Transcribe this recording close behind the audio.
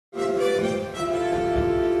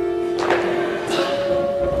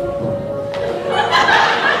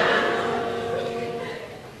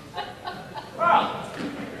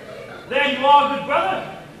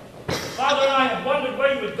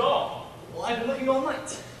been looking all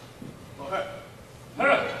night. For her.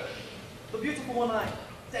 Her? The beautiful one I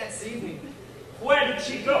danced this evening. Where did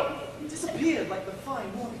she go? Disappeared like the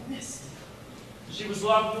fine morning mist. She was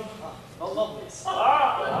lovely. The loveliest.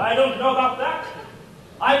 I don't know about that.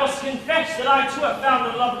 I must confess that I too have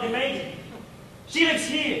found a lovely maiden. She lives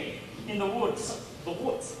here, in the woods. The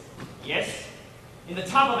woods? Yes, in the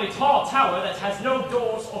top of a tall tower that has no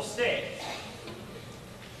doors or stairs.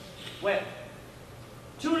 Where?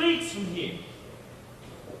 2 leagues from here.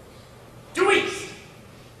 Due east,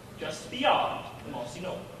 just beyond the mossy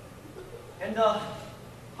knoll. And,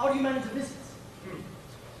 how do you manage to visit?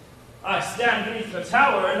 I stand beneath the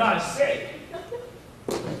tower and I say,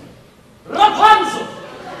 Rapunzel!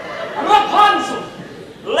 Rapunzel!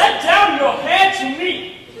 Let down your hair to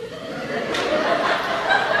me!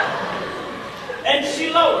 And she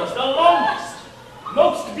lowers the longest,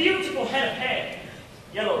 most beautiful head of hair,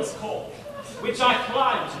 yellow as coal, which I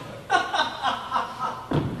climb to her.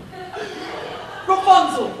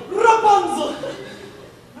 Rapunzel! Rapunzel!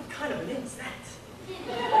 What kind of a name is that?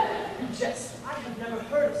 You jest. I have never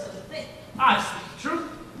heard of such a thing. I speak the truth.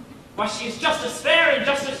 Why, she is just as fair and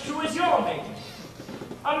just as true as your maiden.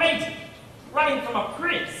 A maiden running from a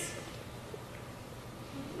prince.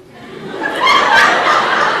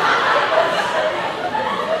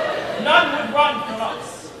 None would run from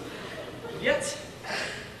us. Yet,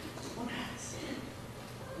 one has.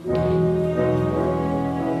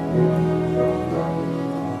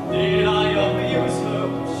 Did I abuse her,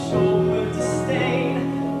 show her disdain?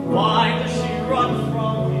 Why does she run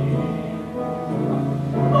from me?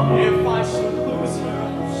 If I should lose her,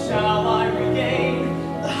 shall I regain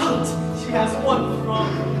the heart she has won from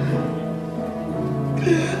me?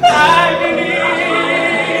 Agony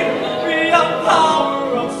beyond power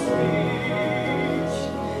of speech.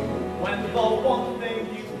 When the one thing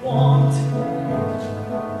you want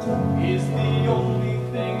is the only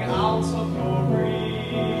thing out of your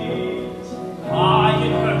reach. High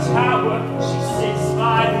in her tower, she sits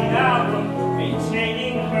by the hour,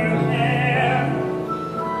 maintaining her hair.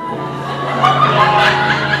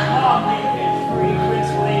 Humming and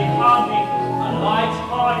frequently humming a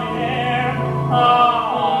light-hearted air.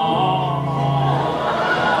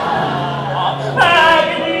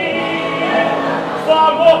 Agony,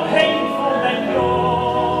 far more painful than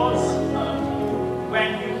yours. When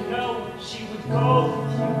you know she would go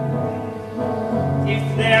with you, if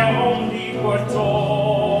there only were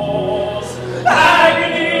doors.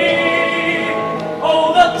 Agony, oh,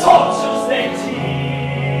 the tortures they teach.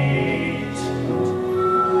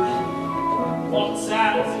 What's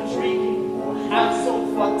as intriguing or half so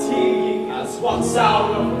fatiguing as what's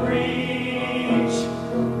out of reach?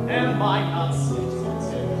 Am I not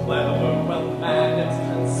sensitive, clever, well-mannered,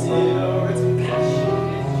 considerate,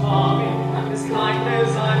 passionate, charming, as kind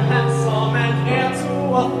as I'm handsome and heir to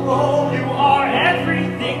a throne? You are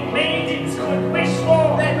everything maidens could wish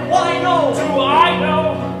for. Then why no? Do I know?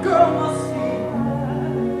 Girl must be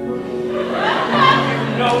mad. You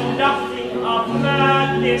know nothing of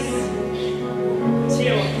madness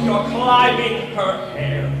till you're climbing her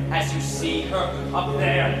hair, as you see her up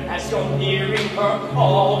there, as you're nearing her,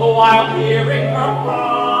 all the while hearing her.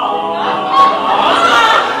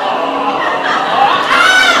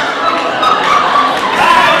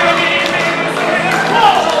 Agony music,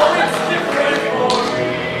 oh, it's different for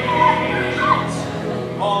each.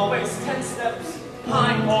 Always 10 steps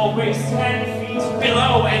behind, Always 10 feet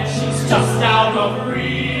below, and she's just out of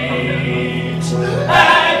reach.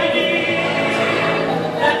 Agony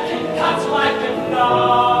that can cut like a knife.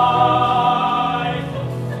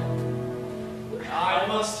 I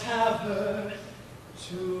must have her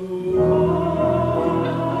to